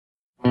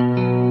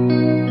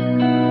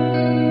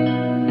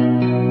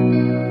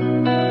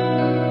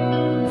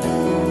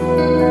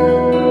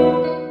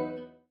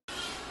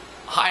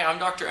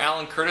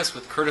Curtis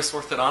with Curtis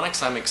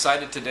Orthodontics. I'm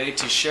excited today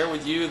to share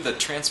with you the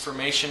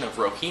transformation of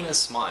Rohina's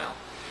smile.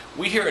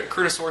 We here at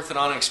Curtis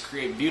Orthodontics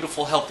create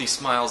beautiful, healthy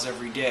smiles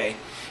every day,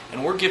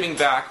 and we're giving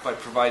back by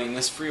providing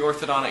this free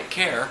orthodontic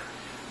care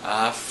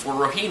for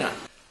Rohina.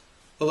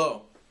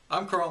 Hello,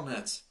 I'm Carl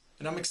Metz,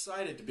 and I'm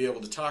excited to be able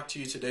to talk to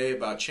you today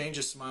about Change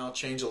a Smile,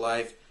 Change a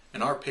Life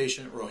and our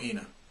patient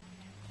Rohina.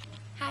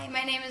 Hi,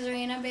 my name is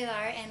Rohina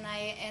and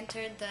I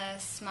entered the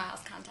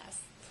Smiles contest.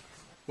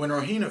 When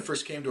Rohina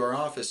first came to our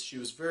office, she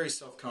was very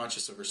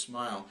self-conscious of her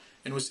smile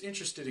and was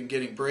interested in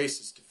getting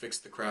braces to fix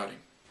the crowding.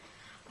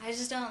 I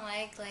just don't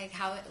like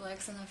how it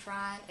looks in the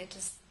front. It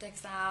just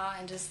sticks out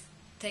and just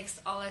takes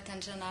all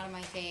attention out of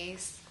my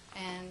face,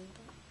 and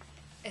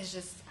it's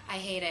just, I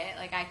hate it.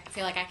 Like, I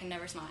feel like I can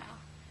never smile.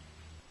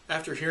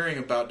 After hearing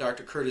about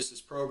Dr.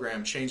 Curtis's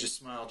program, Change a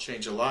Smile,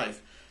 Change a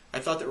Life, I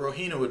thought that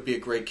Rohina would be a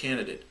great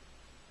candidate.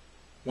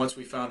 Once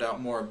we found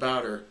out more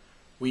about her,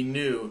 we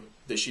knew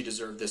that she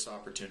deserved this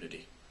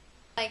opportunity.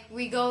 Like,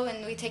 we go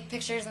and we take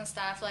pictures and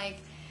stuff, like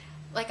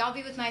I'll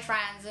be with my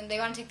friends and they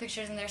want to take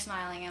pictures and they're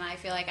smiling, and I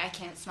feel like I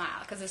can't smile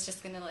because it's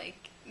just going to like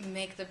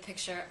make the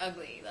picture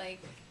ugly. Like,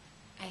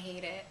 I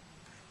hate it.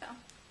 So,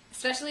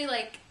 especially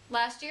like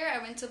last year I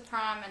went to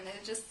prom, and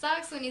it just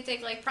sucks when you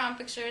take like prom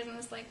pictures and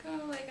it's like,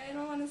 oh, like I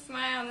don't want to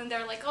smile, and then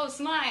they're like, oh,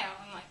 smile.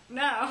 I'm like,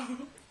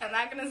 no, I'm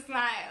not going to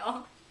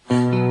smile.